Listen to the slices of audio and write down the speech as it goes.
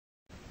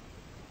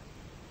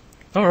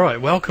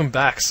Alright, welcome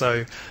back.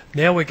 So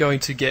now we're going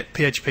to get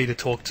PHP to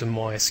talk to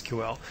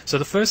MySQL. So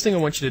the first thing I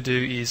want you to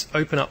do is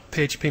open up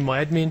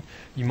PHP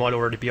You might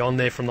already be on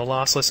there from the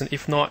last lesson.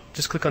 If not,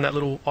 just click on that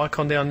little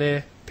icon down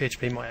there,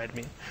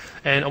 PHP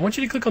And I want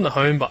you to click on the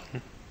home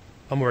button.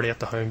 I'm already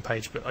at the home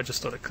page, but I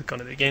just thought I'd click on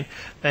it again.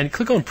 And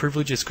click on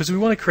privileges because we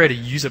want to create a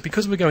user.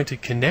 Because we're going to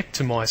connect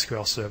to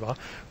MySQL server,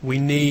 we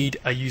need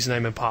a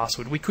username and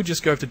password. We could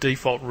just go with the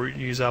default root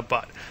user,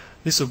 but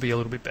this will be a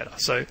little bit better.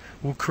 So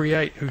we'll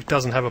create, who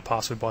doesn't have a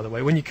password by the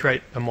way, when you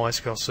create a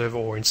MySQL server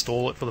or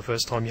install it for the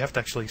first time, you have to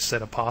actually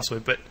set a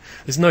password, but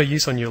there's no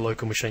use on your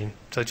local machine.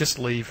 So just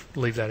leave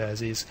that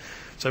as is.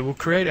 So we'll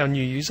create our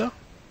new user.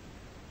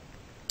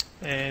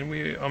 And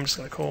I'm just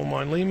going to call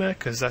mine LeeMac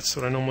because that's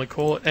what I normally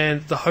call it.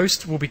 And the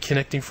host we'll be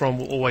connecting from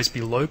will always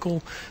be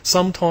local.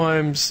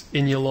 Sometimes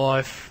in your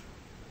life,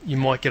 you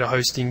might get a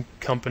hosting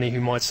company who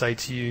might say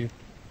to you,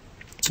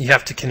 you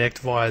have to connect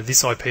via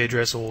this IP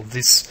address or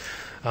this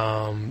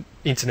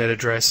internet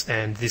address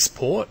and this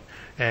port,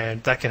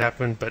 and that can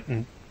happen, but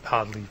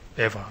hardly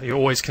ever. You're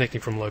always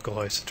connecting from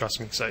localhost, trust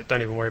me, so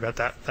don't even worry about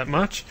that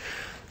much.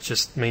 It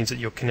just means that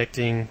you're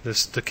connecting,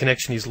 the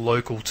connection is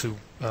local to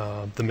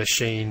the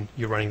machine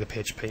you're running the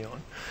PHP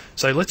on.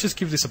 So let's just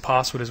give this a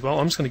password as well.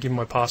 I'm just going to give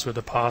my password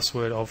the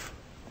password of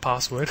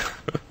password.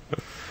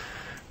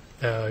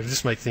 It'll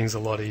just make things a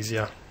lot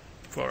easier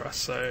for us.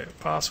 So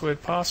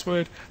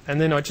password,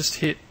 and then I just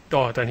hit,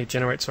 don't hit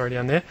generate, sorry,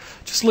 down there.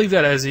 Just leave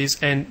that as is,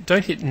 and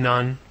don't hit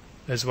none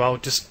as well.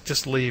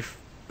 Just leave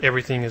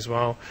everything as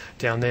well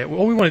down there.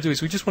 All we want to do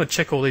is we just want to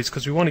check all these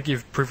because we want to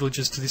give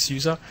privileges to this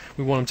user.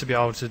 We want him to be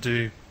able to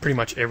do pretty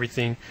much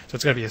everything. So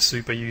it's going to be a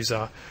super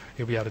user.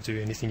 He'll be able to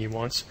do anything he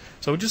wants.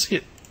 So we'll just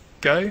hit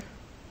go,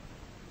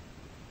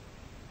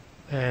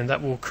 and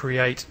that will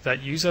create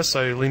that user.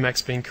 So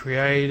LeeMac's been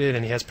created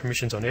and he has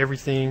permissions on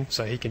everything,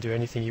 so he can do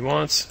anything he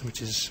wants, which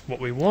is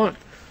what we want.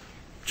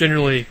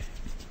 Generally,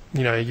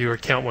 you know, your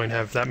account won't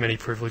have that many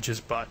privileges,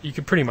 but you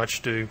can pretty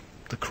much do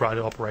the CRUD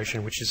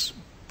operation, which is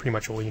pretty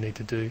much all you need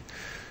to do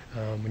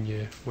when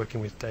you're working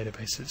with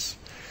databases.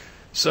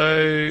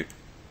 So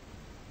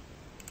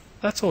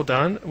that's all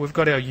done. We've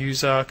got our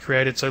user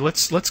created, so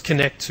let's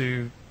connect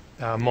to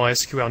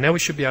MySQL. Now we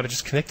should be able to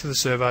just connect to the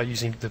server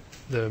using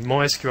the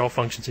MySQL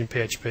functions in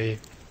PHP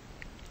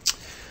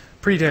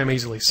pretty damn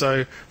easily.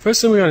 So first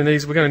thing we're going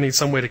to need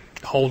somewhere to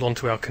hold on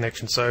to our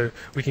connection. So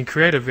we can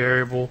create a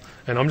variable,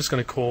 and I'm just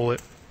going to call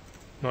it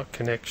not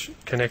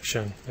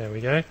connection. There we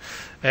go.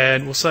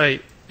 And we'll say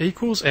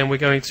equals, and we're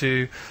going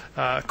to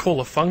call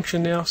a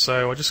function now.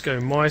 So I'll just go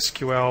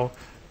MySQL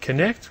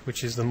connect,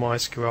 which is the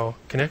MySQL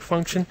connect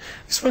function.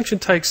 This function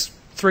takes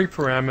 3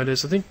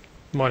 parameters. I think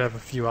you might have a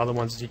few other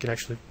ones that you can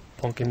actually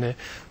plonk in there,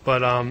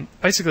 but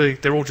basically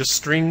they're all just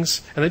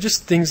strings, and they're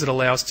just things that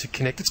allow us to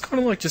connect. It's kind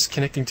of like just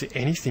connecting to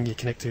anything you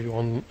connect to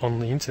on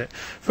the internet.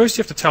 First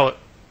you have to tell it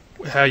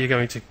how you're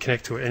going to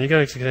connect to it, and you're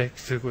going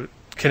to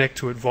connect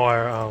to it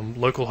via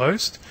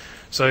localhost.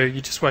 So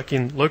you just whack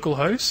in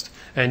localhost,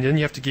 and then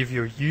you have to give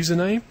your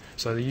username.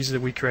 So the user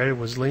that we created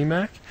was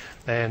LeeMac,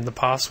 and the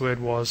password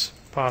was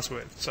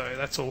password. So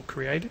that's all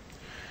created,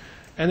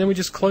 and then we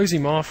just close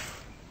him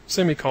off,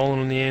 semicolon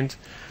on the end.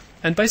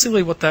 And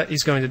basically what that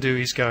is going to do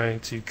is going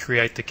to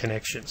create the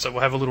connection. So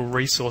we'll have a little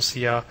resource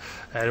here,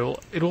 and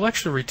it'll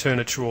actually return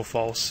a true or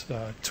false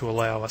to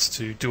allow us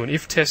to do an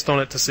if test on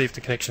it to see if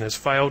the connection has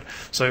failed.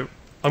 So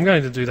I'm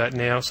going to do that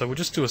now. So we'll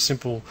just do a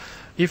simple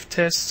if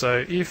test.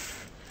 So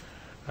if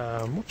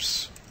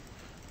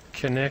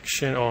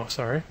connection,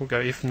 we'll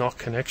go if not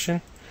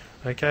connection.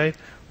 Okay,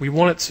 we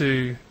want it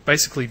to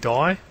basically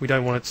die. We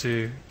don't want it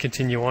to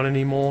continue on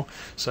anymore.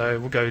 So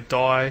we'll go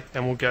die,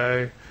 and we'll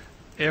go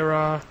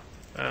error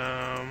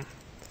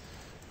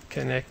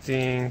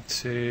connecting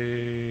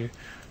to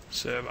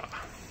server,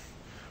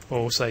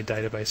 or we'll say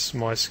database.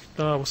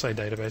 We'll say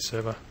database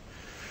server.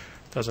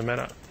 Doesn't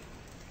matter.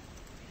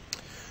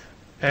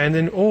 And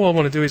then all I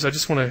want to do is I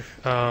just want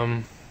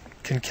to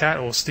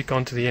concat or stick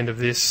onto the end of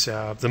this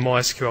the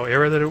MySQL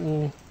error that it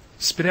will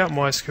spit out.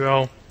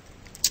 MySQL.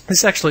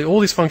 This actually, all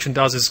this function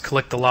does is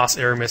collect the last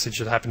error message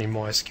that happened in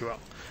MySQL.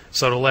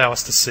 So it'll allow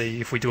us to see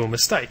if we do a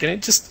mistake. And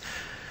it just,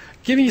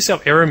 giving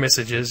yourself error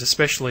messages,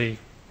 especially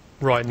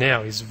right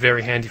now, is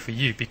very handy for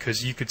you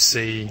because you could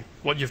see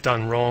what you've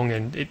done wrong,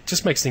 and it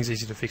just makes things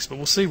easy to fix. But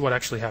we'll see what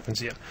actually happens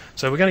here.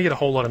 So we're going to get a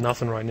whole lot of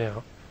nothing right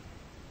now.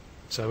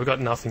 So we've got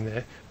nothing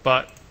there.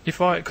 But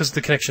because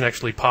the connection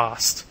actually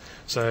passed.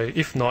 So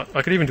if not,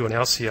 I could even do an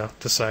else here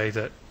to say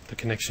that the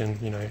connection,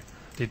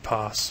 did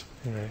pass,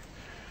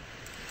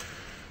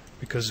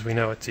 because we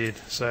know it did.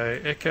 So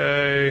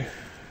echo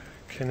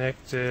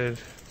connected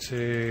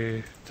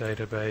to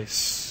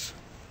database.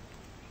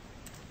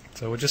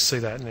 So we'll just see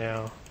that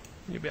now.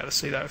 You'll be able to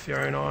see that with your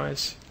own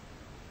eyes.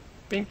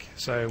 Bink.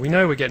 So we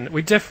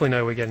definitely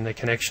know we're getting a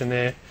connection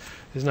there.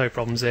 There's no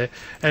problems there.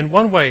 And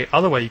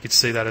other way you could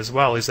see that as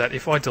well is that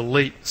if I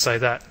delete, say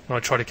that, and I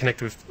try to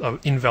connect with an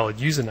invalid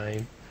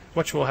username,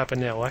 watch what will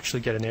happen now. I'll actually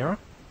get an error.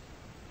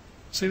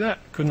 See that?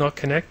 Could not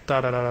connect,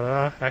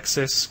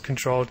 access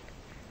controlled,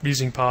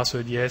 using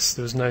password, yes,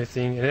 there was no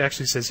thing, and it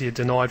actually says here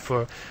denied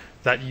for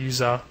that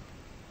user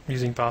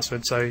using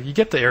password. So you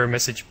get the error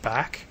message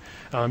back.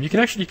 You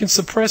can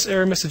suppress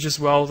error messages as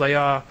well. They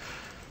are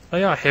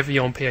heavy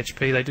on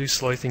PHP. They do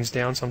slow things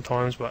down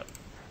sometimes, but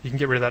you can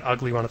get rid of that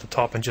ugly one at the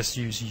top and just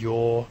use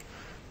your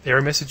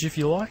error message if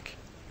you like,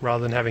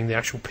 rather than having the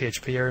actual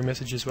PHP error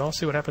message as well.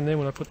 See what happened there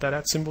when I put that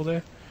 @ symbol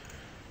there?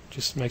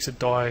 Just makes it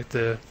die.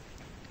 The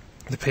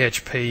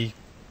PHP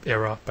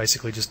error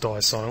basically just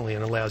dies silently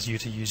and allows you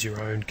to use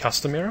your own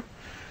custom error.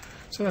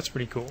 So that's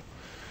pretty cool.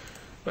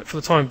 But for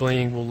the time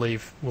being, we'll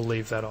leave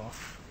that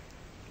off.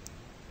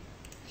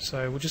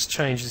 So we'll just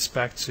change this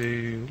back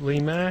to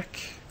LeMac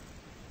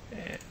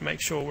and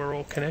make sure we're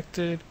all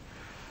connected.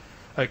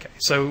 Okay,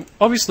 so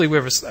obviously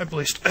we've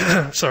established.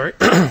 Sorry,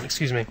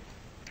 excuse me.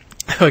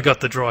 I got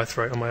the dry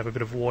throat. I might have a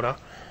bit of water.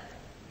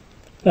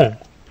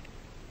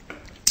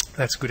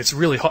 That's good. It's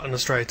really hot in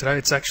Australia today.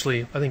 It's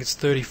actually, I think it's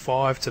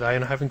 35 today,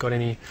 and I haven't got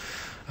any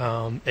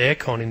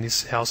aircon in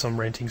this house I'm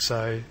renting,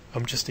 so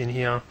I'm just in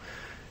here.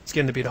 It's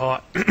getting a bit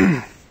hot.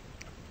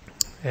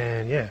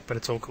 And yeah, but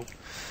it's all cool.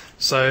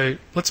 So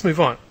let's move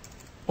on.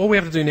 All we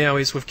have to do now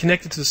is we've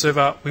connected to the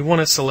server. We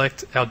want to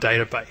select our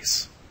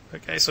database.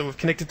 Okay, so we've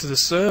connected to the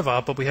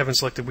server, but we haven't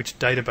selected which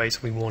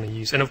database we want to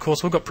use. And of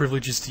course, we've got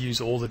privileges to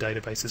use all the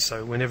databases,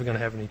 so we're never going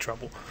to have any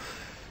trouble.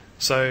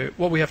 So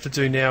what we have to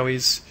do now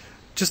is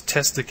just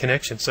test the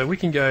connection. So we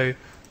can go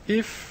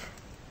if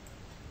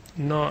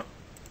not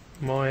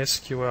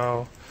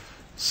MySQL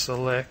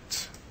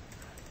select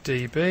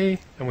DB,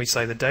 and we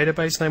say the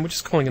database name. We're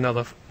just calling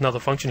another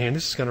function here, and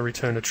this is going to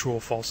return a true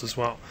or false as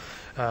well.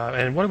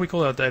 And what do we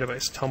call our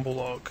database?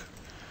 Tumblelog.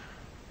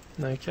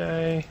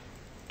 Okay,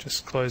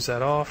 just close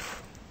that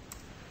off.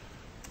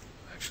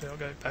 Actually, I'll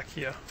go back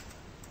here.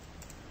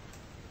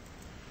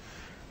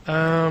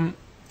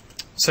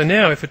 So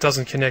now if it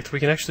doesn't connect, we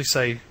can actually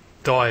say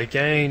die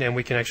again, and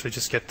we can actually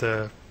just get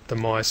the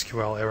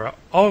MySQL error.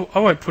 I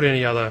won't put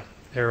any other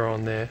error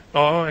on there.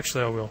 Oh,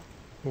 actually I will.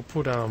 We'll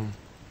put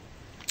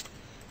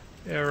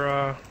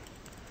error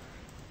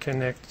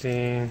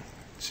connecting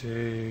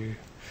to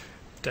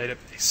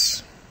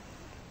database,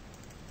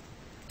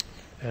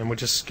 and we'll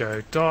just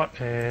go dot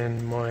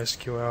and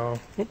MySQL.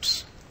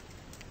 Whoops,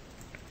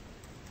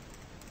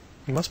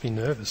 you must be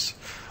nervous.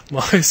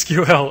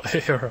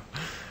 MySQL error.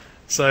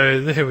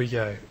 So there we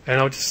go, and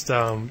I'll just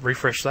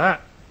refresh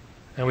that,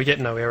 and we get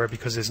no error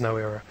because there's no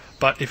error.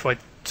 But if I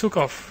took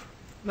off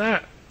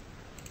that,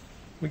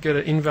 we get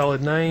an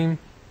invalid name,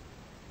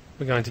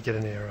 we're going to get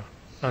an error.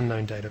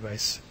 Unknown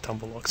database,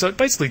 Tumblelog. So it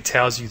basically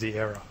tells you the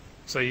error.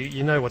 So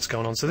you know what's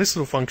going on. So this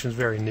little function is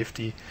very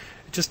nifty.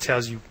 It just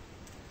tells you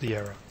the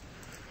error.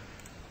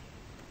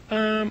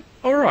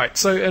 Alright,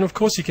 so and of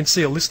course you can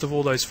see a list of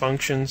all those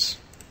functions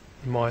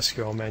in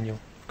MySQL manual,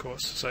 of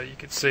course. So you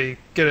can see,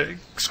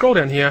 scroll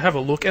down here, have a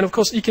look, and of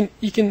course you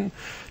can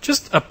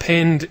just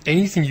append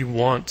anything you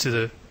want to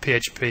the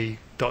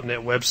PHP.NET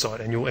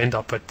website, and you'll end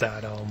up at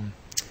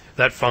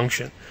that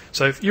function.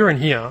 So if you're in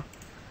here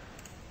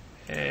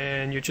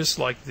and you're just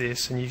like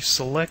this, and you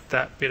select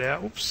that bit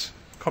out, oops,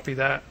 copy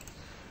that,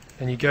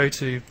 and you go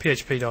to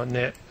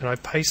php.net, and I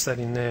paste that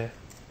in there,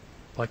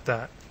 like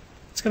that,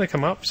 it's going to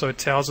come up, so it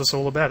tells us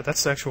all about it.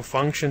 That's the actual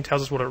function,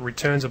 tells us what it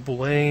returns, a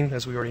boolean,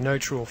 as we already know,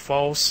 true or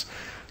false,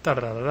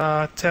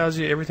 tells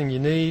you everything you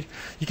need.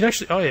 You can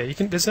actually, oh yeah,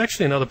 there's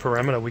actually another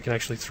parameter we can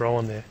actually throw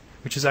on there,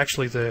 which is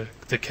actually the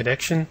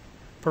connection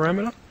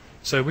parameter.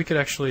 So we could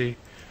actually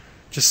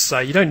just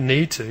say, you don't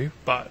need to,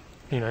 but,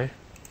 you know,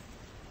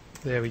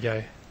 there we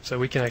go. So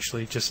we can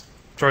actually just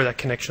throw that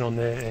connection on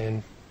there,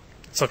 and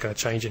it's not going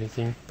to change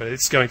anything, but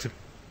it's going to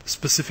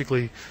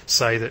specifically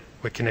say that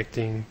we're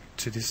connecting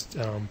to this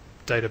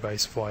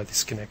database via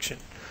this connection.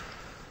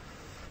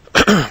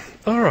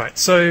 Alright,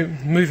 so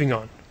moving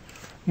on.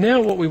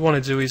 Now what we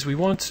want to do is we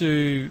want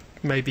to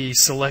maybe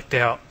select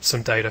out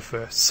some data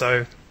first.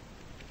 So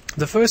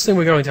the first thing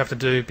we're going to have to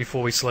do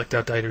before we select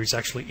our data is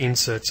actually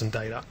insert some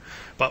data.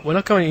 But we're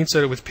not going to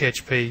insert it with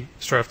PHP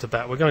straight off the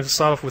bat. We're going to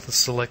start off with a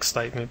select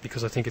statement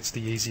because I think it's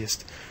the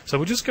easiest. So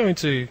we're just going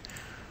to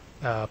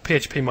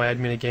PHP my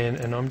admin again,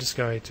 and I'm just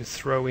going to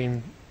throw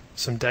in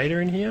some data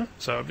in here.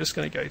 So I'm just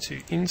going to go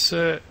to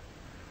insert.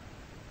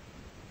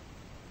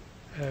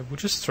 We'll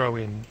just throw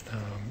in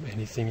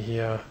anything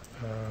here.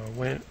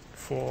 Went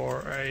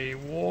for a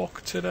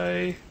walk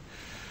today.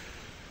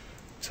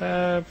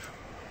 Tab.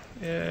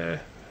 Yeah.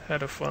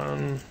 Had a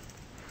fun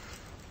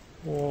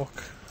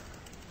walk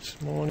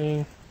this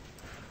morning.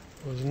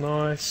 It was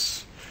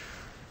nice.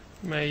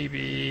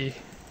 Maybe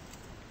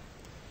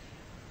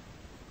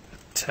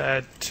a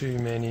tad too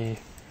many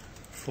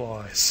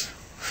flies.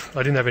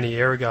 I didn't have any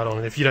area guard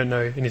on. If you don't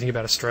know anything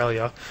about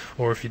Australia,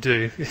 or if you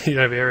do, you don't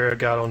have area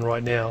guard on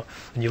right now,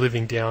 and you're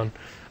living down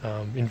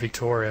in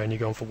Victoria and you're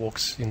going for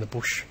walks in the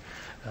bush,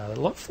 a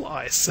lot of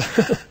flies.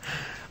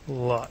 A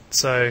lot.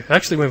 So I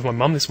actually went with my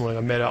mum this morning.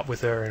 I met up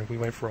with her and we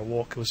went for a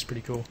walk. It was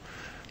pretty cool.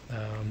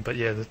 But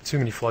yeah, too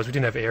many flies. We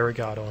didn't have area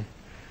guard on.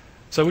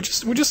 So we'll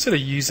just set a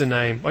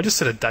username. I just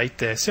set a date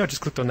there. See, I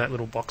just clicked on that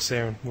little box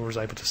there and we was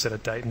able to set a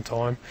date and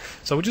time.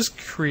 So we'll just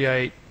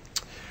create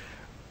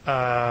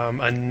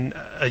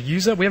a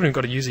user. We haven't even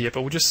got a user yet,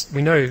 but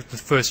we know the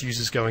first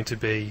user is going to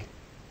be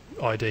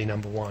ID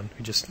number 1.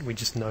 We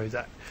just know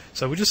that.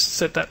 So we'll just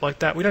set that like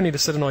that. We don't need to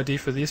set an ID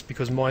for this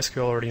because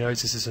MySQL already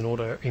knows this is an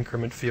auto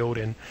increment field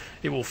and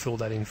it will fill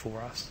that in for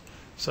us.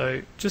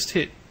 So just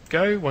hit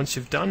go once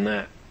you've done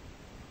that.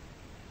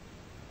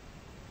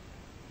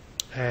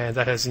 And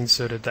that has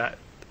inserted that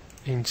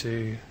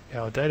into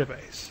our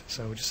database.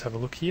 So we'll just have a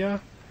look here.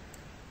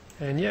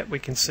 And yeah, we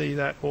can see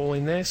that all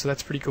in there, so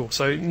that's pretty cool.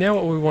 So now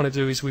what we want to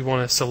do is we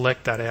want to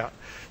select that out.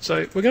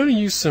 So we're going to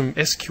use some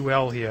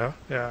SQL here.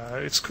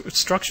 It's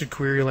structured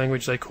query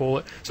language, they call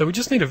it. So we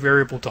just need a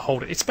variable to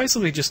hold it. It's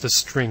basically just a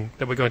string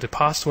that we're going to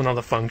pass to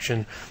another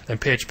function, and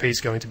PHP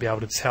is going to be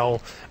able to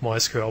tell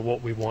MySQL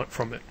what we want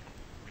from it.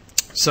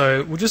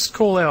 So we'll just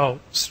call our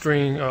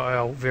string,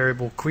 our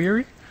variable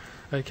query.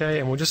 Okay,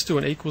 and we'll just do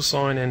an equal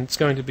sign, and it's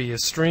going to be a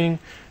string,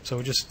 so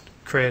we'll just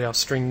create our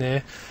string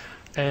there,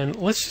 and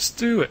let's just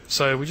do it.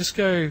 So we just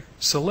go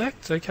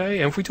select, okay,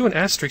 and if we do an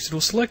asterisk,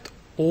 it'll select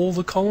all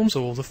the columns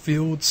or all the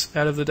fields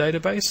out of the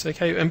database,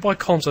 okay, and by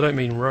columns I don't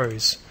mean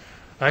rows,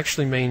 I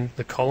actually mean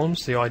the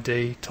columns, the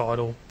ID,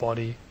 title,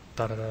 body,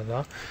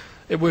 da-da-da-da.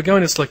 We're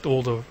going to select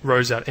all the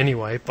rows out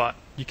anyway, but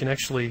you can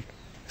actually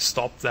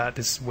stop that.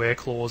 There's where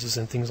clauses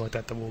and things like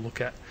that that we'll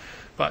look at.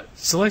 But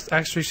select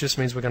asterisk just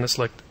means we're going to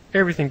select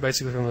everything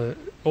basically from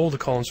all the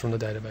columns from the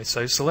database.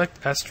 So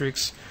select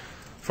asterisk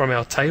from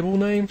our table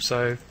name,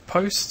 so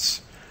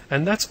posts,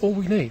 and that's all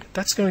we need.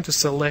 That's going to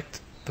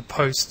select the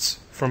posts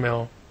from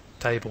our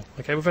table.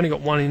 Okay, we've only got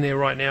one in there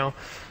right now,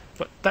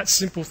 but that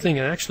simple thing,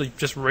 and it actually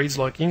just reads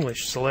like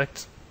English.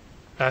 Select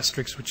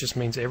asterisk, which just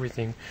means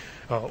everything,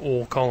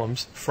 all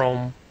columns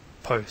from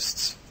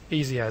posts.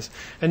 Easy as.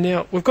 And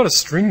now we've got a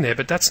string there,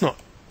 but that's not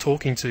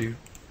talking to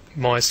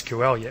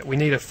MySQL yet. We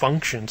need a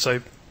function.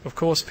 So of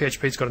course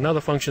PHP's got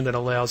another function that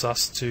allows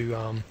us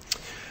to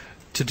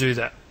do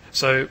that.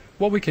 So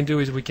what we can do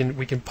is we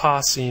can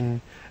pass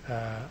in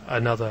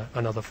another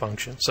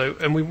function. So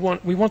and we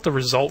want the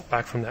result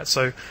back from that.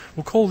 So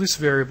we'll call this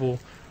variable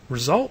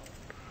result.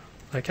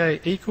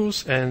 Okay,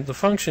 equals, and the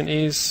function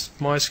is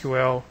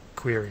MySQL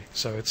query.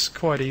 So it's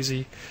quite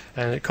easy,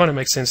 and it kind of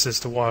makes sense as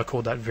to why I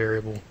called that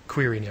variable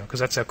query now, because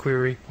that's our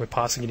query. We're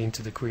passing it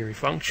into the query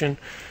function.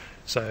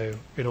 So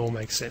it all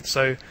makes sense.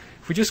 So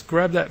if we just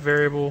grab that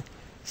variable,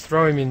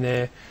 throw him in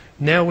there,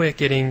 now we're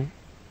getting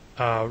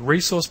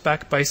resource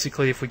back.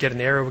 Basically, if we get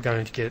an error, we're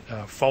going to get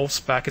false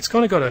back. It's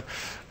kind of got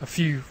a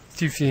few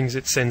things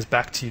it sends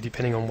back to you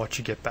depending on what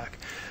you get back.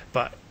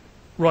 But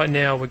right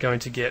now we're going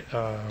to get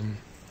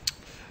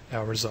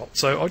our result.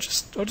 So I'll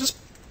just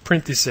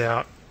print this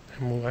out,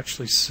 and we'll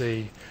actually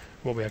see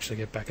what we actually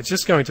get back. It's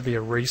just going to be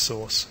a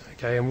resource,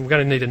 okay, and we're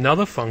going to need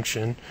another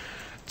function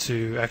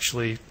to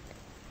actually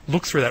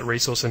look through that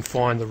resource and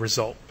find the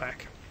result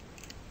back.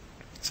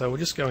 So we'll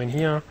just go in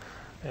here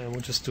and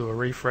we'll just do a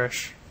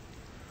refresh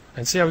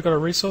and see how we've got a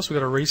resource. We've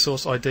got a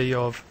resource ID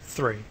of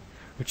 3,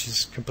 which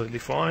is completely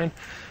fine,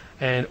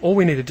 and all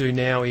we need to do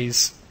now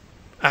is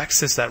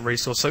access that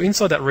resource. So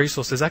inside that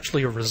resource there's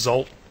actually a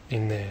result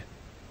in there.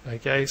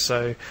 Okay,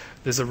 so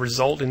there's a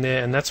result in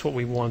there, and that's what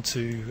we want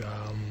to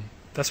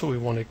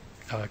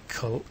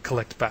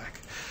collect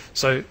back.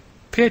 So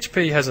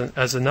PHP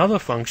has another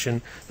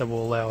function that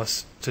will allow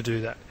us to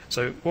do that.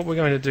 So what we're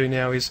going to do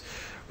now is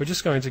we're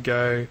just going to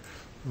go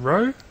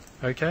row.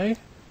 Okay,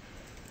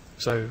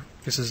 so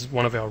this is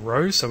one of our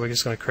rows, so we're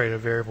just going to create a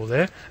variable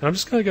there, and I'm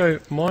just going to go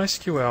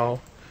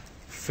MySQL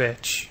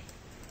fetch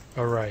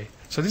array.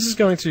 So this is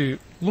going to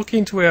look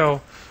into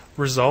our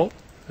result,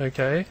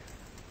 okay,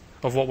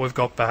 of what we've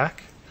got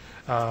back,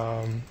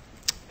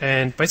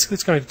 and basically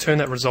it's going to turn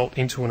that result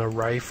into an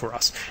array for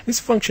us. This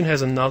function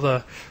has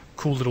another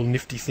cool little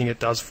nifty thing it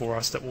does for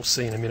us that we'll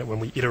see in a minute when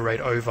we iterate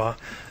over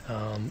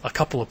a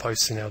couple of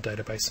posts in our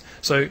database.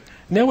 So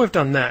now we've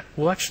done that,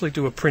 we'll actually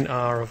do a print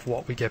R of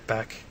what we get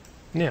back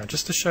now,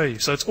 just to show you.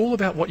 So it's all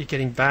about what you're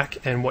getting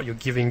back and what you're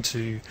giving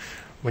to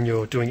when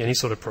you're doing any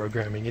sort of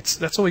programming.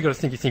 That's all you got to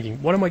think. You're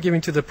thinking, what am I giving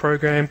to the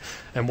program,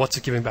 and what's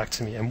it giving back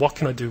to me, and what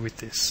can I do with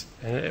this?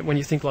 And when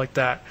you think like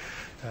that,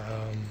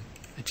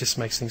 it just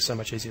makes things so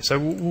much easier. So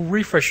we'll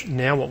refresh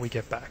now what we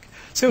get back.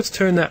 So let's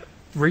turn that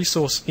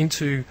resource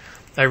into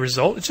a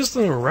result. It's just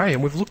an array,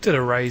 and we've looked at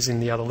arrays in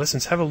the other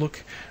lessons. Have a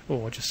look.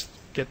 Oh, I'll just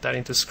get that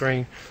into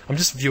screen. I'm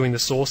just viewing the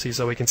source here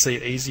so we can see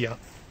it easier.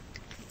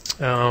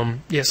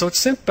 Yeah, so it's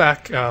sent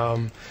back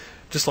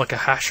just like a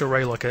hash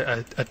array, like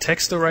a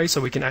text array,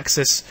 so we can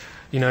access,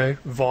 you know,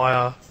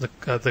 via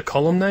the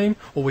column name,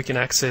 or we can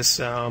access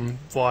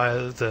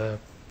via the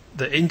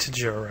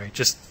integer array,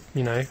 just,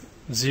 you know,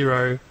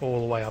 0 all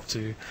the way up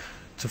to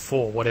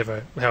 4,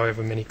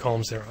 however many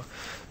columns there are.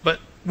 But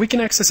we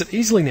can access it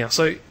easily now.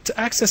 So to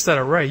access that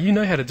array, you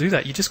know how to do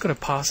that. You just got to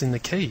pass in the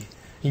key.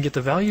 You can get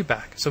the value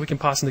back. So we can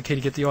pass in the key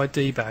to get the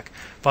ID back,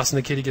 pass in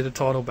the key to get the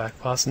title back,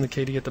 pass in the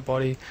key to get the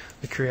body,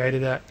 the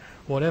created at,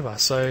 whatever.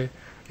 So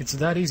it's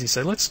that easy.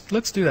 So let's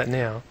do that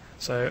now.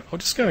 So I'll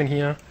just go in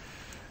here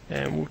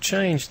and we'll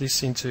change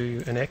this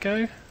into an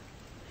echo.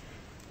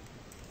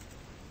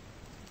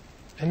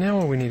 And now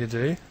all we need to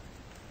do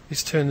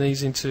is turn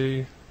these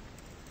into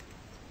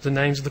the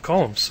names of the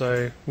columns.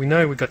 So we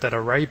know we've got that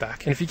array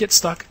back. And if you get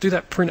stuck, do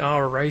that print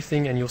R array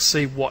thing and you'll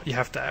see what you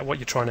have to add, what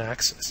you're trying to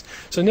access.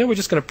 So now we're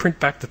just going to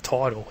print back the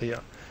title here.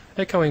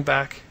 Echoing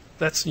back,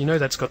 that's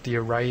got the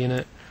array in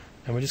it,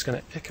 and we're just going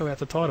to echo out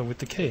the title with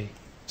the key.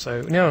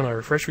 So now when I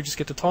refresh, we just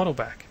get the title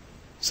back.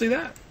 See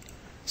that?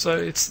 So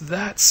it's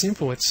that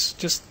simple. It's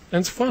just,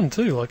 and it's fun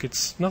too. Like,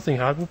 it's nothing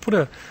hard. We'll put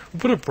a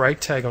break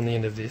tag on the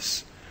end of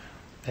this,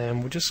 and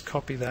we'll just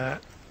copy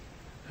that,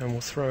 and we'll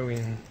throw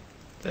in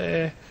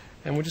there,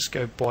 and we'll just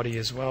go body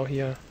as well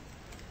here.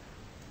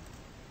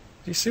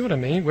 Do you see what I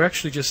mean? We're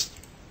actually just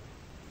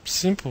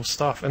simple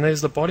stuff. And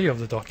there's the body of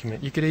the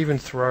document. You could even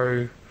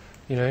throw,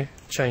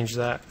 change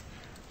that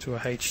to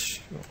a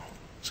H.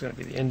 It's going to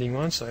be the ending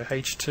one, so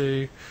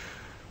H2,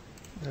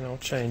 and I'll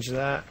change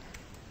that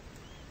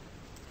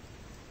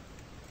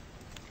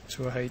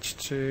to a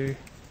H2.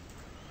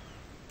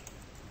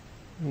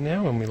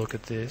 Now when we look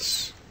at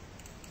this,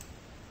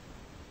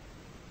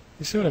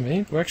 you see what I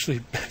mean? We're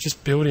actually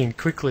just building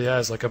quickly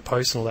as like a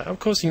post and all that. Of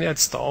course, you can add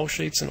style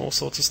sheets and all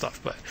sorts of stuff,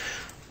 but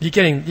you're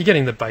getting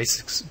the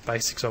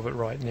basics of it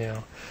right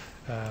now,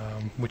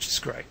 which is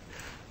great.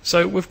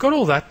 So we've got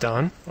all that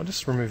done. I'll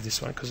just remove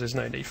this one because there's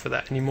no need for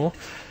that anymore.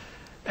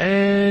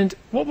 And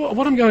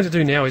what I'm going to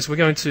do now is we're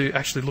going to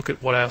actually look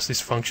at what else this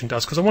function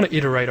does, because I want to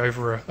iterate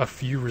over a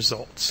few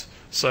results.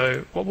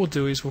 So what we'll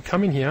do is we'll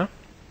come in here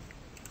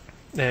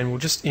and we'll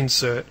just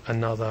insert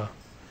another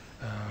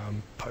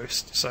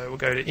post. So we'll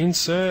go to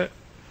insert,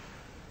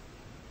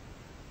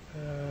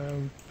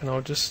 and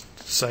I'll just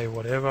say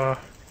whatever,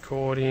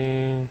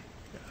 recording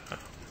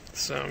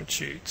some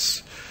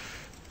tutes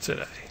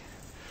today.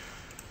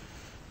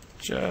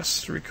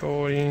 Just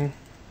recording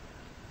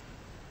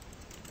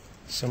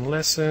some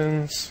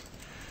lessons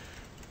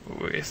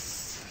with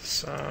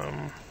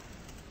some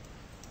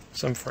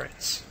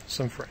friends.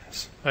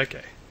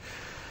 Okay.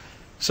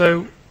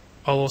 So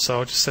I'll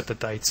just set the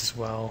dates as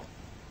well.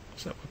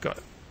 So we've got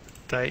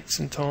dates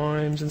and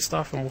times and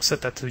stuff, and we'll set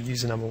that to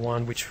user number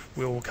 1, which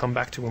we'll come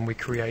back to when we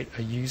create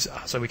a user,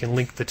 so we can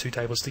link the two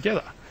tables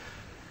together.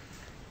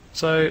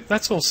 So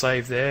that's all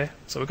saved there.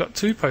 So we've got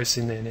 2 posts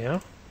in there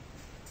now.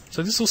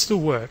 So this will still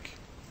work.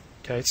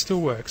 Okay, it still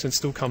works and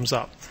still comes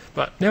up.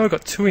 But now we've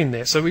got 2 in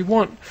there. So we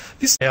want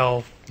this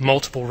our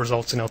multiple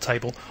results in our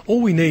table. All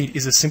we need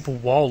is a simple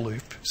while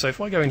loop. So if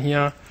I go in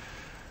here,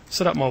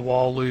 set up my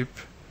while loop,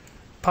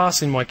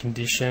 pass in my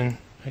condition,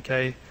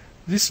 okay,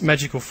 this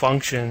magical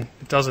function,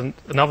 it does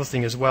another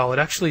thing as well.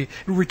 It'll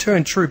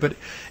return true, but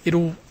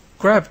it'll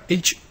grab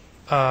each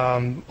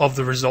of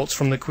the results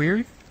from the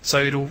query.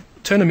 So it'll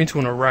turn them into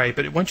an array,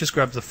 but it won't just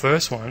grab the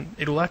first one.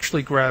 It'll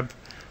actually grab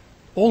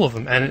all of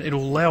them, and it'll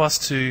allow us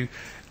to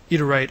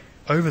iterate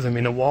over them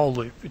in a while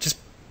loop. It just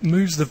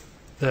moves the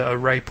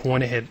array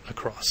pointer head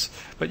across.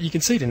 But you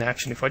can see it in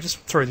action. If I just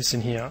throw this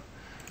in here,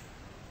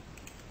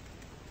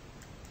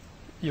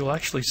 you'll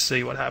actually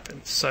see what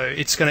happens. So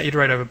it's going to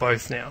iterate over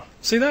both now.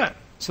 See that?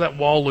 So that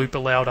while loop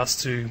allowed us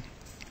to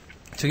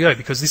go,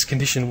 because this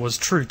condition was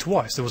true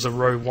twice. There was a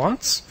row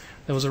once,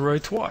 there was a row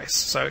twice.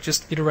 So it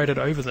just iterated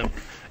over them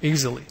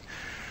easily.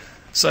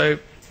 So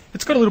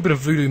it's got a little bit of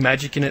voodoo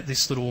magic in it,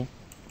 this little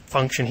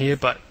function here,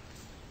 but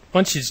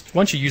once you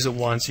use it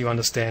once, you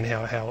understand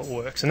how it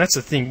works. And that's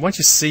the thing. Once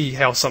you see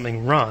how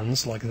something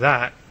runs like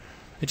that,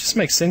 it just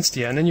makes sense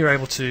to you, and then you're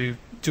able to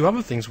do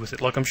other things with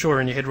it. Like, I'm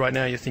sure in your head right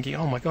now you're thinking,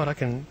 oh my god, I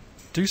can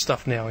do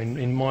stuff now in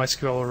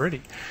Mysql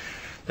already.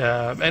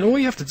 And all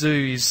you have to do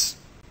is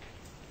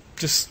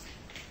just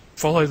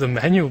follow the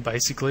manual,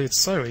 basically.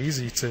 It's so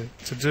easy to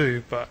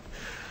do, but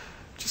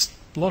just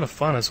a lot of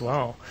fun as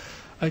well.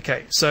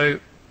 Okay,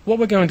 so what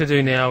we're going to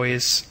do now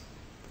is,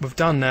 we've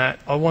done that.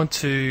 I want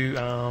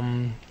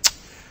to,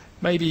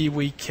 maybe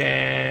we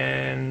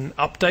can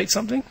update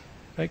something,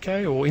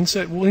 okay, or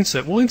insert. We'll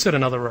insert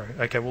another row.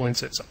 Okay, we'll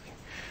insert something.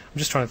 I'm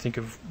just trying to think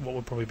of what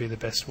would probably be the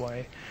best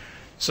way.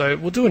 So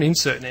we'll do an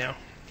insert now.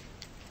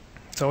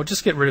 So I'll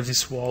just get rid of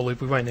this while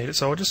loop. We won't need it.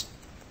 So I'll just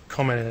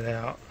comment it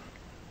out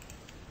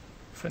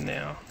for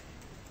now.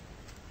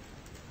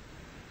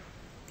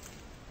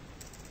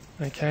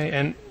 Okay,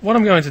 and what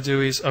I'm going to do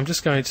is I'm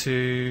just going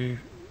to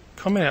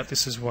comment out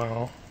this as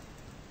well,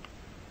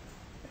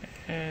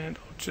 and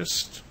I'll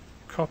just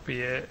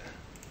copy it,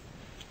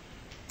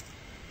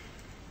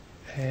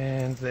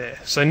 and there.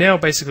 So now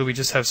basically we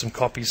just have some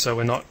copies, so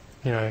we're not,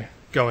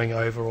 going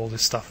over all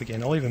this stuff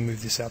again. I'll even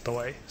move this out the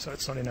way so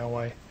it's not in our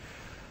way.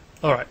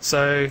 Alright,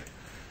 so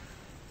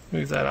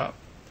move that up.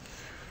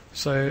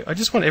 So I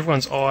just want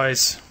everyone's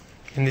eyes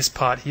in this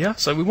part here.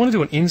 So we want to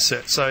do an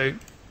insert. So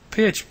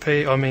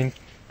MySQL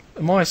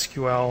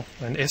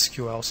and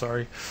SQL,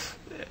 sorry,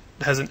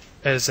 has an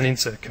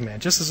insert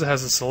command. Just as it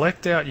has a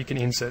select out, you can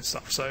insert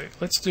stuff. So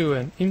let's do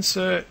an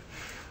insert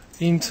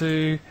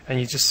into, and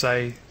you just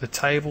say the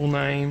table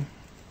name,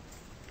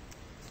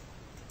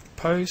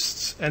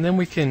 posts, and then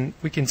we can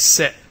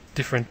set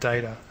different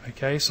data.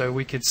 Okay, so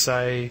we could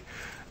say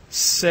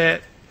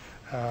set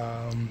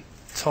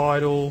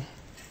title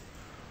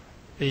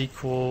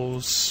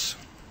equals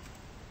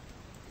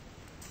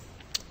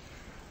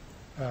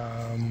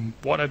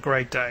what a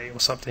great day or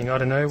something. I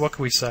don't know, what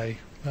can we say?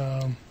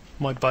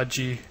 My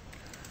budgie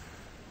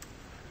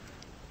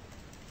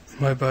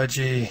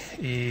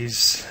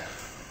is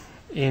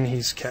in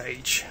his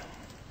cage.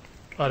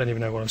 I don't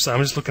even know what I'm saying.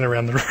 I'm just looking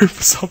around the room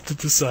for something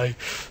to say.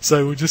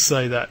 So we'll just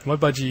say that my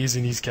budgie is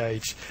in his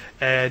cage,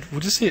 and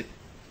we'll just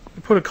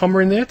put a comma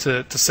in there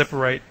to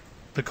separate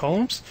the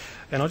columns,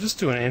 and I'll just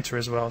do an enter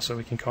as well, so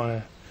we can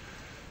kind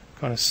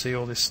of see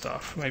all this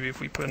stuff. Maybe if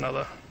we put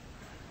another,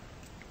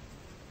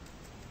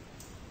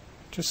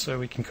 just so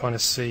we can kind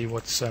of see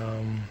what's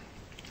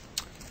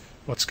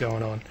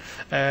going on.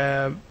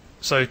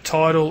 So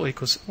title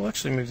equals. We'll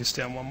actually move this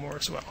down one more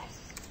as well.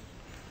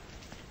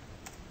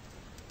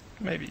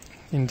 Maybe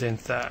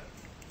indent that.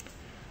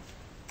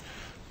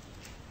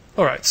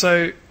 Alright,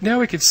 so now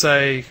we could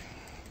say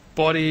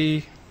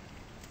body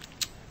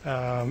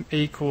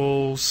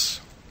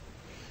equals,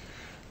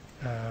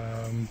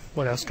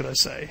 what else could I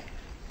say?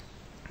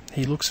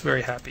 He looks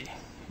very happy.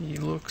 He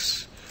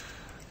looks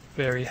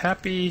very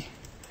happy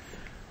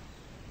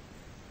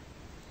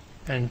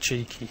and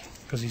cheeky.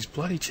 Because he's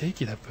bloody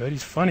cheeky, that bird.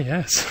 He's funny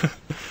ass.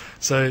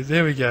 So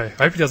there we go.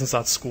 I hope he doesn't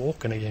start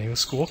squawking again. He was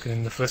squawking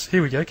in the first.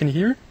 Here we go. Can you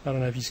hear him? I don't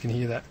know if you can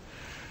hear that.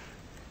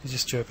 He's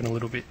just chirping a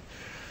little bit.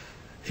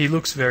 He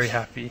looks very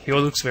happy. He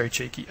looks very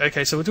cheeky.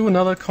 Okay, so we'll do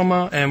another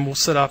comma and we'll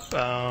set up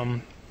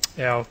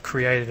our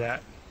created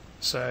at.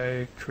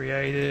 So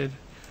created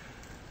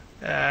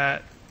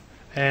at,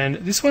 and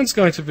this one's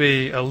going to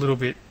be a little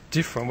bit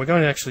different. We're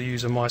going to actually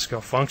use a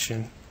Mysql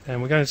function,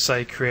 and we're going to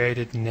say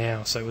created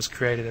now. So it was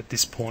created at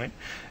this point,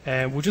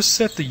 and we'll just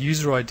set the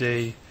user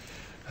ID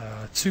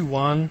to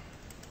 1.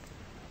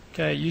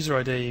 Okay, user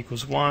ID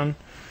equals 1.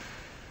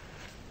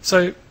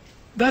 So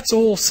that's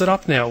all set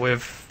up now.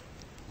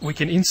 We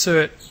can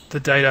insert the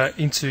data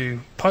into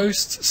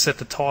post, set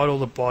the title,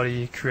 the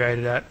body,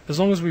 created at. As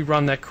long as we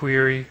run that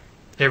query,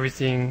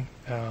 everything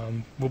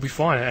will be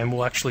fine, and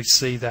we'll actually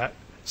see that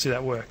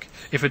work.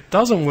 If it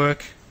doesn't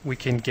work, we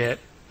can get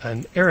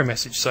an error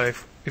message. So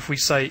if we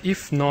say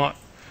if not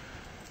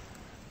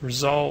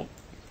result,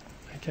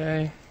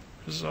 okay,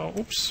 result,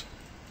 oops.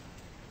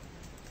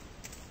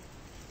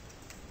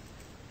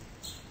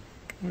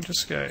 We'll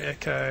just go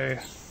echo,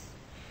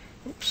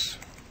 oops.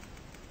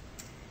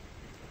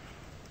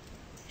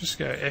 Just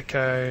go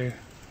echo,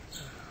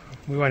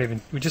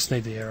 we just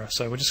need the error,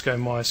 so we'll just go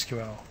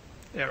MySQL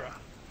error.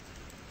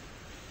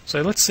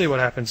 So let's see what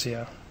happens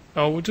here.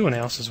 Oh, we'll do an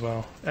else as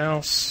well.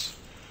 Else,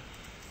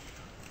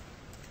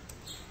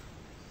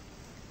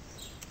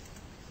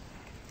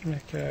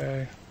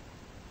 echo.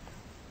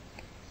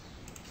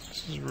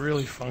 This is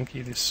really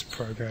funky, this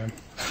program.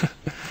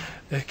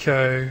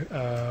 Echo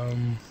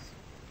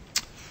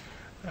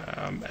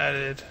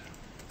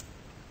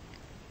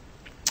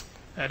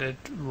added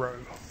row.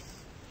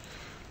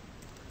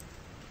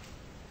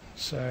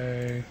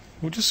 So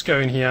we'll just go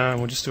in here and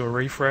we'll just do a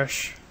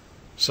refresh.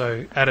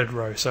 So added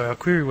row. So our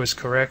query was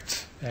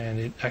correct, and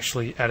it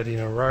actually added in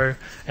a row.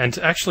 And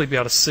to actually be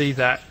able to see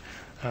that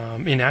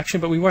in action,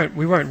 but we won't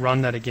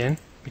run that again,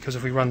 because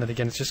if we run that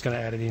again, it's just going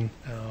to add it in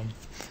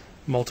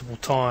multiple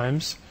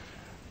times.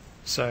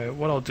 So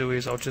what I'll do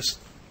is I'll just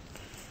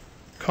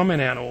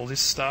comment out all this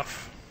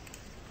stuff,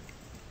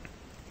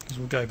 because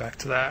we'll go back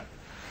to that,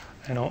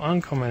 and I'll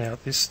uncomment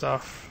out this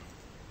stuff.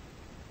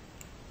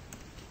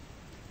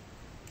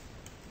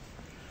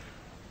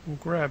 We'll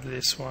grab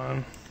this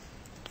one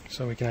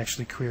so we can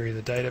actually query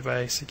the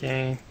database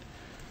again.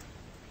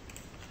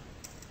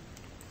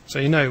 So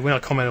you know when I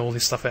comment all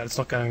this stuff out, it's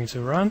not going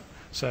to run.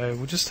 So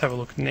we'll just have a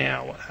look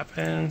now what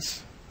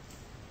happens.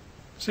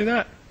 See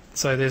that?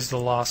 So there's the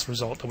last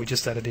result that we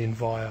just added in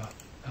via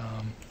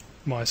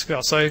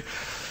MySQL. So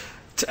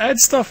to add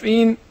stuff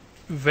in,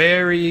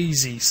 very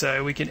easy.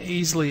 So we can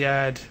easily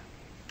add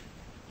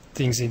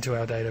things into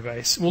our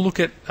database. We'll look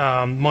at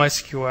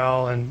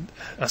MySQL and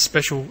a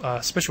special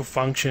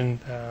function,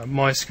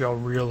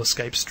 MySQL real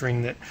escape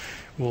string, that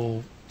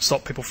will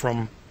stop people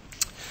from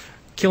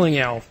killing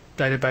our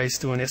database,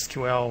 doing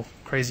SQL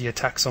crazy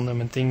attacks on them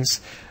and things,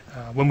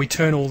 when we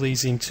turn all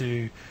these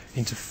into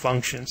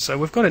functions. So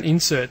we've got an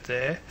insert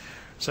there,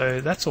 so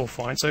that's all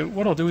fine. So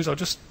what I'll do is I'll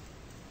just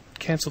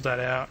cancel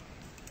that out,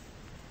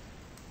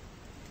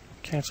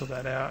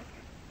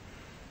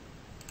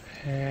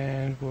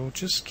 and we'll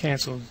just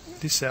cancel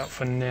this out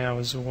for now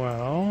as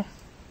well.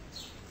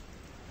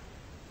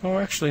 Oh,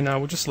 actually no,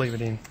 we'll just leave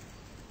it in.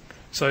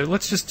 So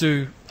let's just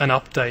do an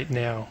update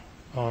now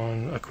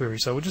on a query.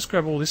 So we'll just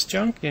grab all this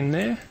junk in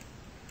there.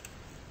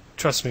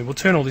 Trust me, we'll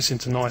turn all this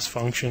into nice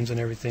functions and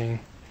everything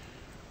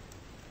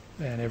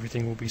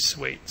will be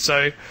sweet.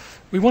 So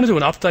we want to do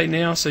an update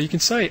now, so you can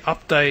say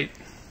update,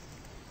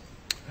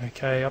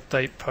 okay,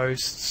 update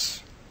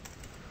posts,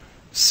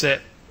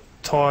 set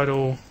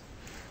title.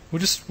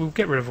 We'll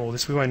get rid of all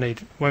this. We won't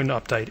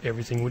update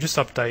everything. We'll just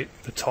update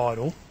the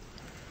title.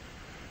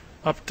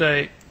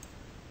 Update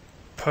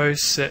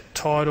post set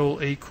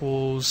title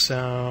equals,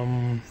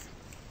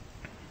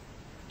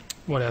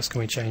 what else can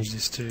we change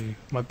this to?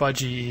 My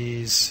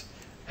budgie is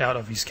out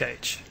of his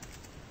cage.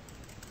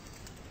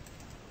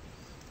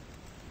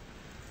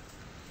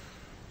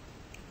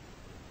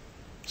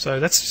 So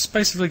that's just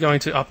basically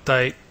going to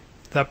update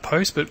that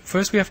post, but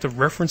first we have to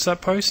reference that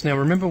post. Now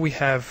remember we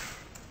have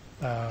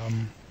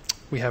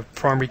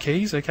primary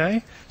keys,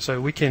 okay?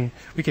 So we can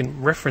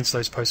reference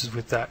those posts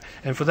with that,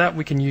 and for that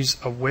we can use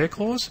a where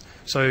clause.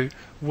 So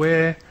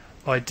where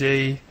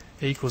ID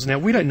equals. Now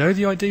we don't know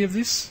the ID of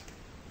this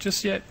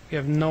just yet. We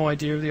have no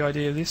idea of the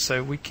ID of this,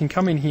 so we can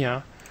come in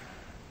here,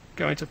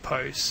 go into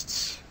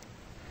posts,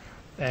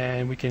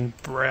 and we can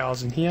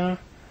browse in here.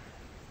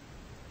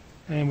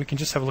 And we can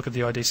just have a look at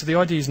the ID. So the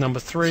ID is number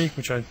 3,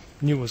 which I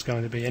knew was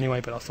going to be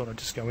anyway, but I thought I'd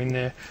just go in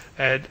there.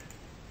 And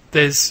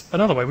there's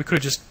another way. We could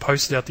have just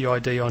posted out the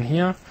ID on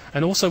here.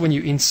 And also when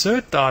you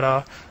insert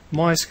data,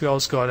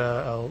 MySQL's got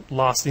a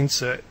last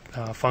insert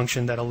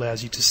function that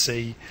allows you to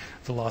see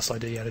the last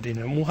ID added in.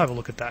 And we'll have a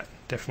look at that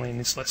definitely in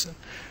this lesson.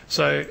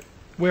 So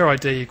where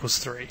ID equals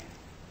 3.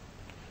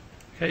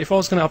 Okay, if I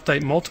was going to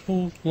update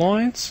multiple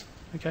lines,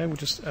 okay,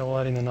 I'll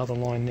add in another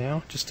line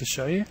now just to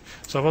show you.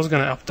 So if I was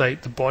going to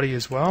update the body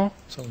as well,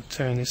 so I'll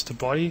turn this to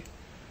body.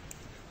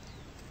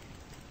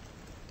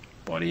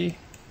 Body,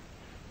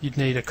 you'd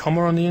need a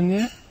comma on the end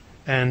there,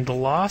 and the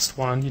last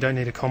one you don't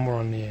need a comma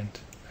on the end.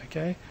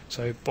 Okay,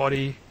 so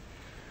body,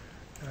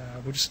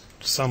 we'll just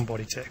some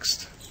body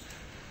text.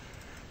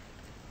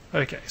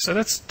 Okay, so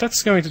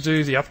that's going to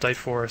do the update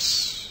for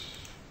us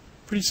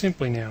pretty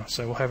simply now.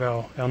 So we'll have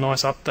our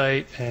nice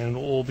update, and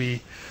we'll all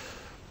be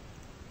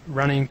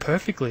running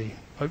perfectly,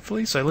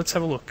 hopefully. So let's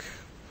have a look.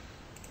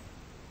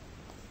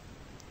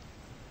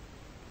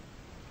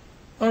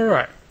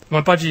 Alright,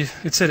 my budgie,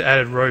 it said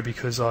added row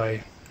because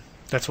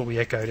that's what we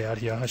echoed out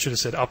here. I should have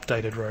said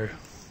updated row.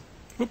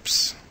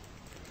 Whoops.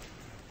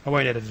 I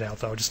won't edit it out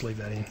though, I'll just leave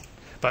that in.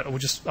 But we'll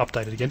just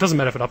update it again. It doesn't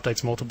matter if it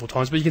updates multiple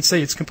times, but you can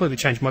see it's completely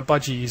changed. My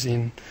budgie is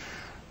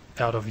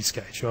out of his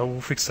cage. Well,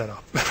 we'll fix that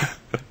up.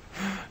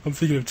 I'm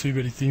thinking of too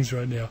many things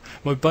right now.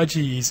 My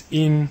budgie is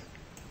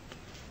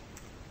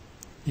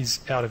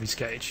out of his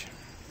cage.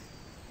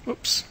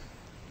 Whoops.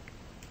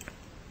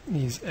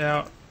 He's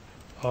out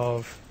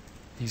of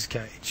his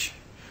cage.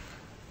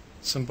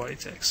 Some body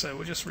text. So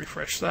we'll just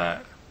refresh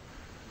that.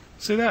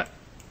 See that?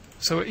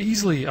 So we're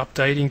easily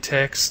updating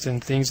text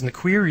and things, and the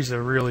queries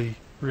are really,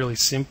 really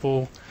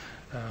simple.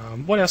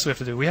 What else do we have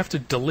to do? We have to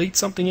delete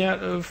something out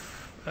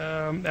of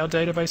our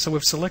database. So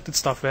we've selected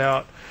stuff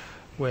out.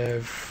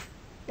 We've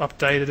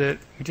updated it.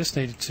 We just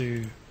needed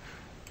to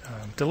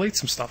delete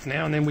some stuff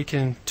now, and then we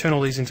can turn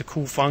all these into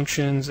cool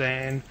functions,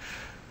 and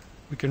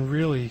we can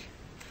really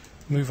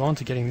move on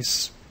to getting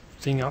this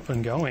thing up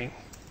and going,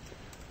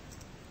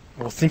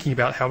 or thinking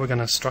about how we're going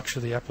to structure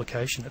the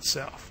application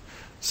itself.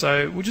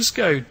 So we'll just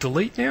go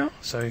delete now.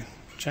 So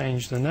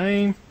change the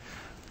name,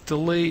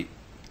 delete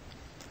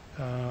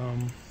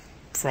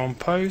from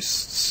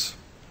posts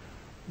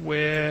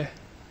where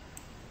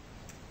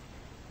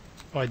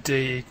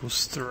ID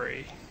equals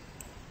 3.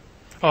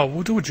 Oh,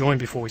 we'll do a join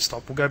before we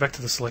stop. We'll go back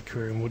to the select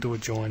query and we'll do a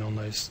join on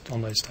those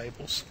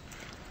tables.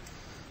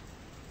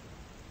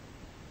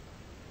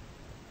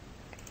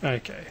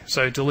 Okay,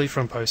 so delete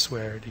from post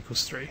where it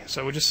equals 3.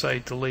 So we'll just say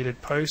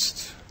deleted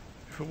post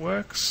if it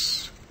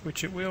works,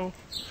 which it will.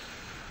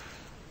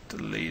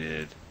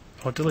 Deleted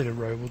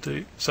row will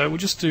do. So we'll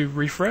just do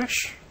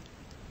refresh,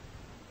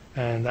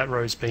 and that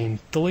row's been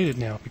deleted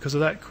now because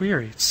of that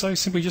query. It's so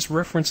simple. You just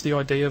reference the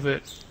ID of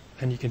it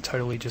and you can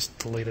totally just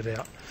delete it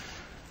out.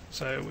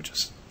 So we'll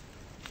just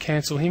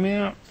cancel him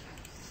out.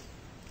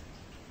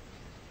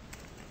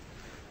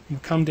 We'll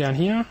come down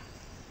here,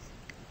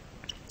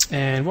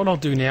 and what I'll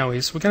do now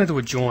is we're going to do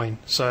a join.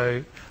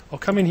 So I'll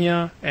come in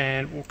here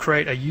and we'll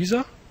create a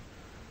user.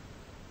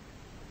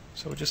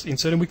 So we'll just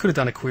insert him. We could have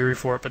done a query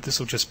for it, but this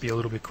will just be a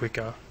little bit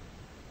quicker.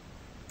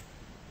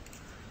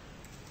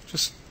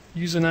 Just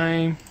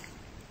username,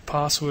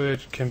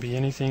 password can be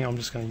anything. I'm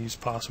just going to use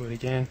password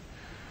again.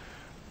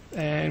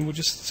 And we'll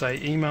just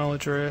say email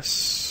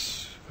address.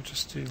 We'll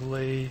just do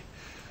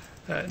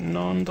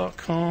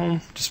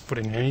lee@non.com. Just put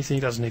in anything.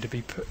 It doesn't need to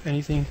be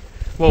anything.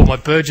 Well, my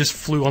bird just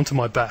flew onto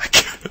my back.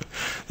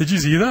 Did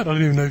you hear that? I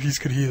don't even know if you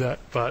could hear that,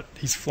 but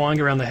he's flying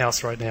around the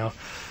house right now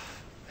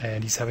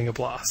and he's having a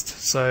blast.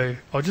 So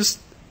I'll just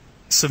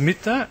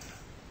submit that,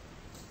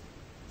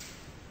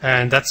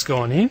 and that's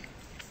gone in,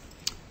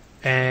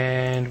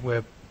 and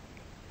we're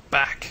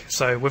back.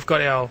 So we've got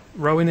our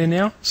row in there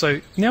now.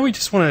 So now we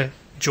just want to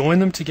join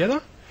them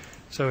together.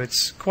 So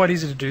it's quite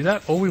easy to do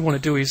that. All we want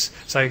to do is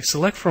say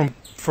select from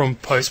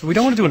post, but we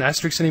don't want to do an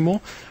asterisk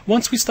anymore.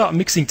 Once we start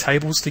mixing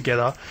tables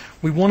together,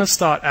 we want to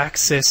start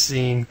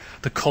accessing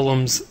the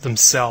columns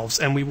themselves,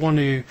 and we want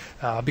to,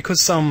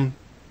 because some,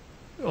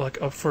 like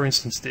for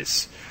instance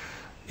this,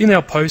 in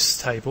our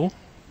posts table,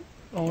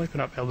 I'll open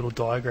up our little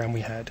diagram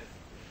we had.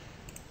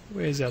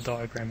 Where's our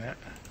diagram at?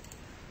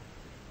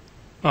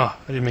 Oh,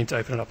 I didn't mean to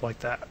open it up like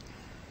that.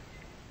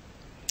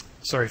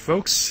 Sorry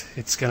folks,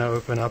 it's going to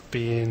open up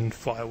in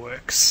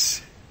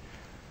Fireworks.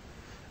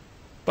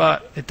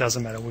 but it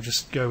doesn't matter. We'll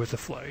just go with the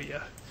flow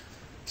here.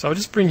 So I'll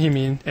just bring him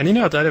in, and in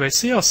our database,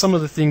 see how some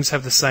of the things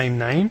have the same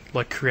name,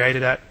 like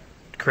created at,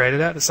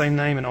 the same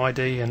name, and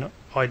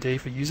ID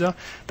for user.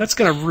 That's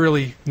going to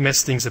really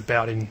mess things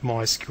about in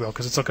MySQL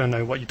because it's not going to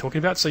know what you're talking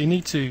about. So you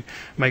need to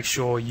make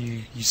sure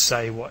you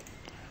say what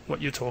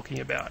you're talking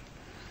about.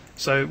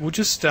 So we'll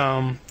just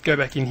go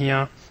back in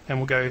here and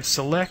we'll go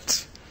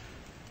select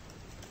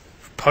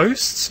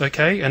posts,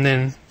 okay, and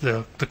then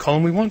the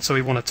column we want. So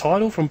we want a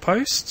title from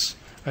posts.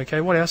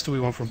 Okay, what else do we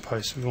want from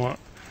posts? We want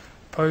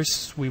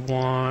posts, we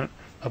want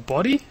a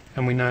body,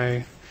 and we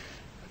know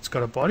it's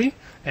got a body.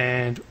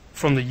 And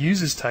from the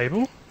users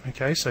table,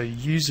 okay, so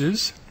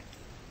users,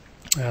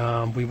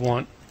 we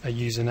want a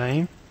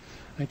username,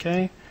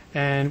 okay,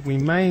 and we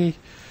may,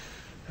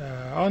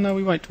 oh no,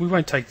 we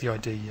won't take the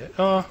ID yet.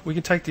 Oh, we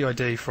can take the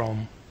ID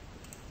from,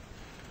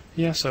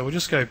 yeah, so we'll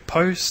just go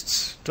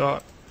posts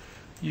dot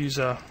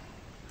user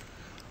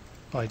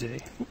ID.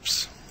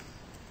 Oops.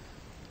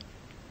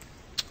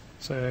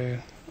 So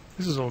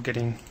this is all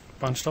getting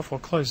bunched off. I'll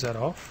close that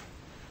off,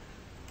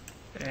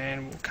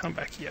 and we'll come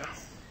back here.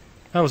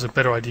 That was a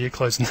better idea,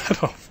 closing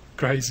that off.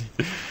 Crazy,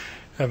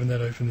 having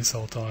that open this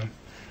whole time.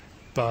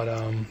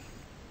 But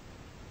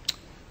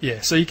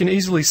yeah, so you can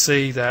easily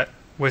see that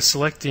we're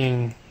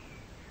selecting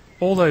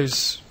all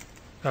those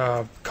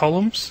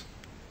columns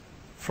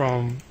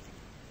from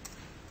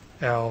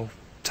our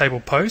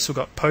table posts. We've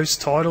got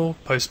post title,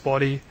 post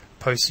body,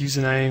 post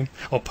username,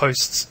 or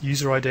posts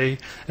user ID,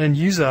 and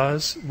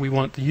users, we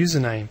want the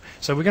username.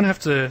 So we're going to have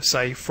to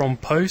say from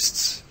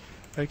posts,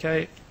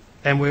 okay,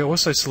 and we're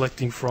also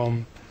selecting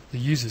from the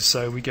users.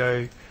 So we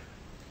go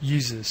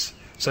users.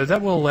 So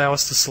that will allow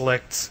us to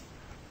select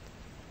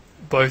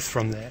both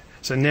from there.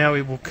 So now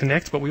it will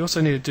connect, but we also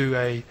need to do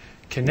a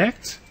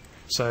connect.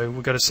 So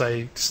we've got to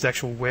say this is the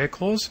actual where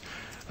clause,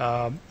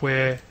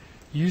 where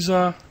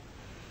user,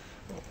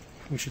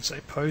 we should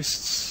say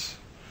posts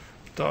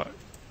dot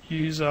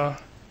user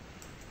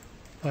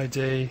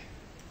ID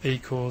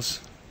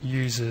equals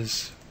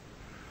users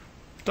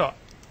dot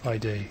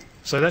ID.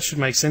 So that should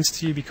make sense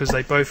to you because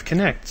they both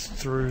connect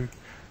through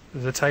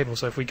the table.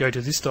 So if we go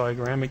to this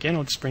diagram again,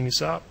 I'll just bring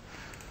this up.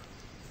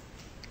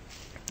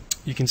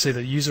 You can see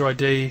that user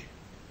ID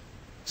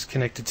is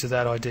connected to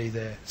that ID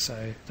there.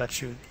 So that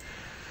should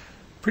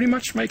pretty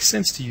much make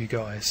sense to you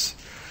guys.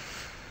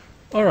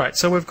 Alright,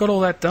 so we've got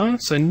all that done.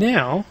 So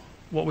now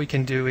what we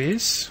can do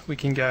is we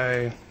can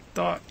go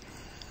dot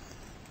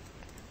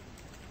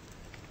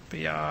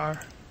BR,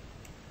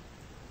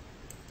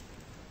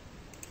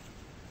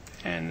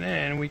 and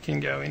then we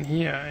can go in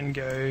here and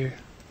go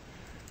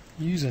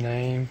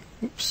username,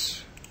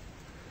 oops,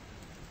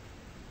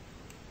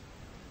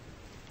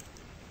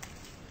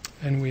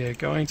 and we are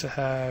going to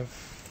have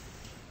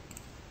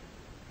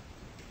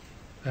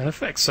an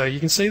effect. So you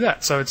can see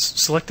that. So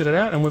it's selected it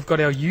out, and we've got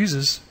our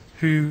users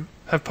who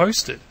have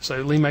posted.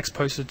 So Limax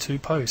posted 2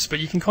 posts, but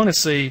you can kind of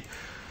see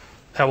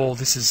how all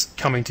this is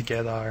coming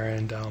together,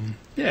 and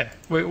yeah,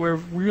 we're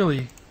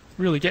really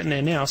getting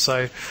there now.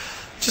 So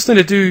just need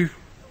to do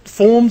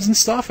forms and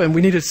stuff, and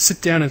we need to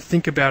sit down and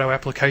think about our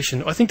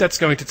application. I think that's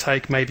going to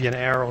take maybe an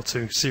hour or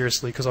two,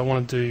 seriously, because I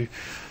want to do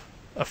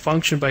a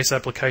function-based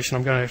application.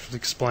 I'm going to have to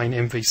explain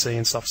MVC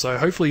and stuff. So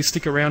hopefully you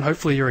stick around.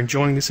 Hopefully you're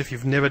enjoying this. If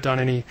you've never done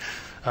any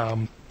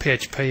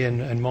PHP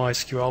and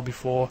MySQL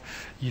before,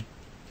 you'd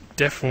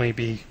definitely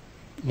be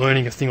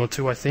learning a thing or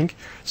two, I think.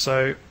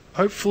 So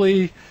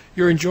hopefully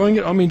you're enjoying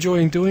it. I'm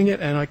enjoying doing it,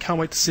 and I can't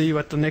wait to see you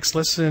at the next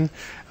lesson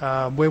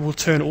where we'll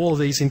turn all of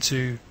these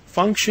into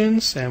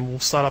functions, and we'll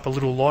start up a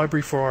little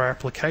library for our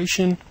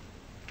application,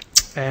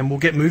 and we'll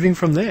get moving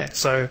from there.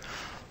 So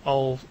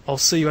I'll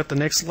see you at the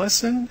next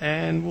lesson,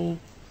 and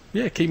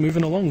we'll keep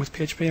moving along with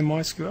PHP and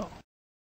MySQL.